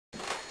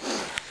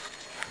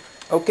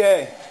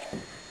Okay,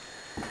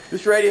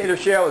 this radiator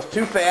shell is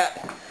too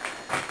fat,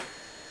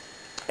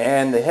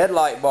 and the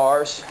headlight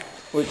bars,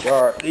 which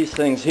are these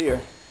things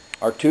here,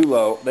 are too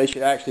low. They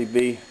should actually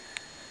be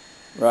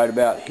right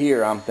about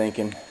here, I'm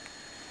thinking.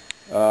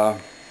 And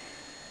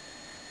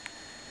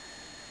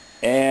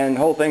the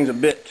whole thing's a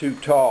bit too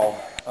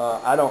tall.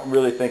 I don't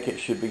really think it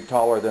should be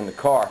taller than the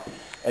car.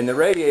 And the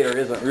radiator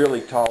isn't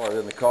really taller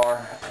than the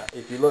car.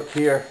 If you look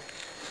here,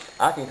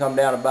 I can come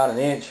down about 1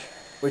 inch,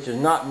 which is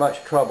not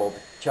much trouble to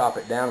chop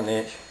it down 1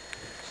 inch.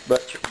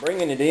 But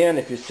bringing it in,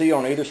 if you see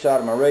on either side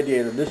of my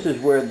radiator, this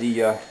is where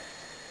the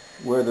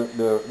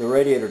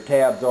radiator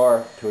tabs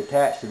are to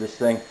attach to this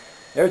thing.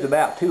 There's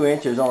about 2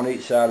 inches on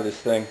each side of this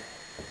thing.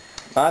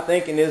 My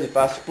thinking is if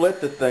I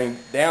split the thing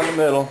down the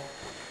middle,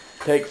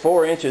 take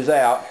 4 inches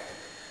out,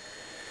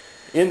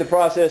 in the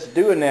process of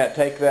doing that,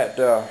 take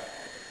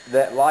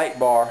that light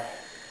bar,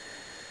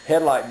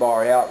 headlight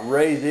bar out,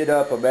 raise it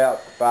up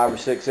about 5 or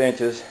 6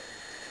 inches,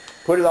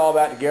 put it all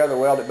back together,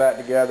 weld it back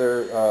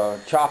together,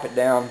 chop it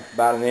down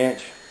about 1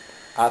 inch.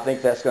 I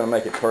think that's going to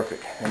make it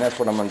perfect, and that's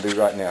what I'm going to do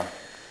right now.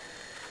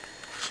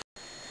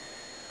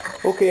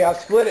 Okay, I've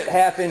split it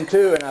half in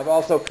two, and I've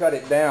also cut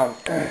it down.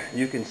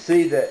 You can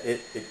see that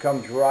it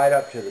comes right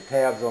up to the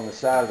tabs on the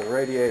side of the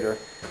radiator,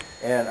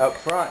 and up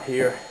front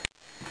here,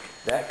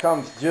 that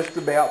comes just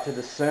about to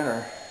the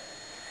center.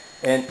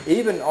 And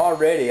even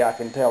already I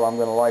can tell I'm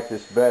going to like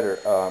this better.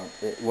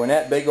 When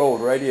that big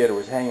old radiator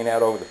was hanging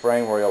out over the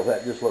frame rails,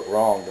 that just looked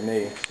wrong to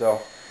me. So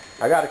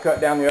I got to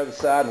cut down the other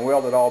side and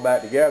weld it all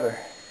back together.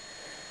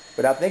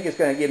 But I think it's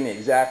going to give me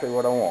exactly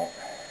what I want.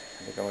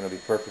 I think I'm going to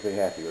be perfectly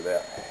happy with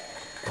that.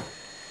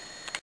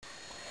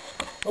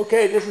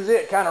 Okay, this is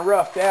it, kind of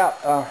roughed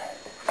out.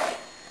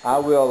 I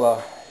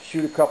will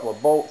shoot a couple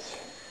of bolts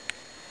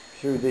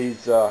through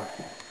these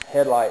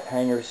headlight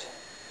hangers,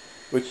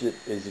 which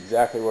is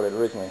exactly what it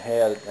originally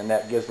had, and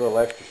that gives a little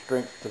extra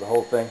strength to the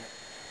whole thing.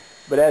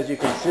 But as you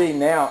can see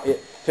now, it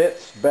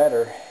fits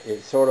better.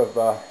 It sort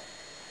of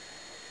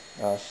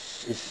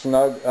is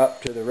snug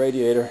up to the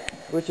radiator,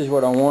 which is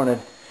what I wanted.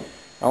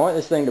 I want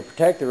this thing to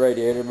protect the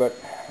radiator,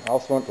 but I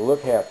also want it to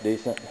look half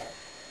decent.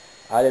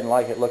 I didn't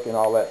like it looking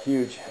all that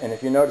huge. And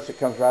if you notice, it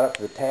comes right up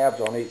to the tabs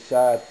on each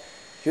side.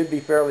 Should be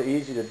fairly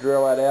easy to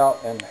drill that out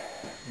and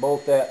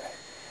bolt that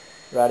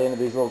right into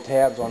these little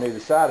tabs on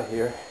either side of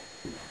here.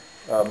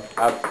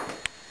 I've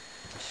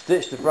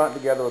stitched the front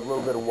together with a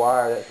little bit of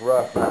wire that's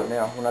rough right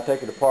now. When I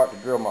take it apart to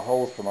drill my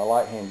holes for my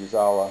light hinges,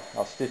 I'll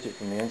stitch it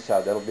from the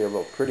inside. That'll be a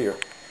little prettier.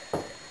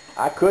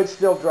 I could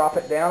still drop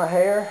it down a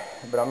hair,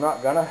 but I'm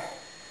not gonna.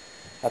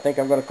 I think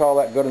I'm gonna call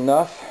that good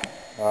enough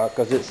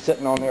because it's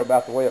sitting on there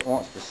about the way it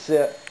wants to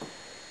sit.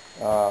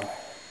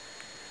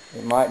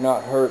 It might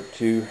not hurt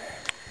to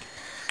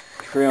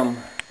trim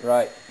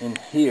right in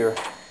here.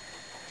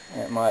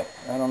 It might,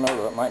 I don't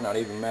know, it might not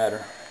even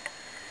matter.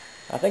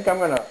 I think I'm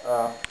going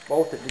to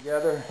bolt it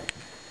together,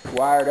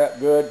 wire it up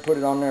good, put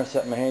it on there,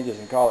 set my hinges,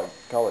 and call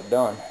it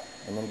done,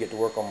 and then get to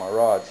work on my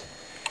rods.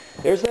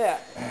 There's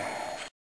that.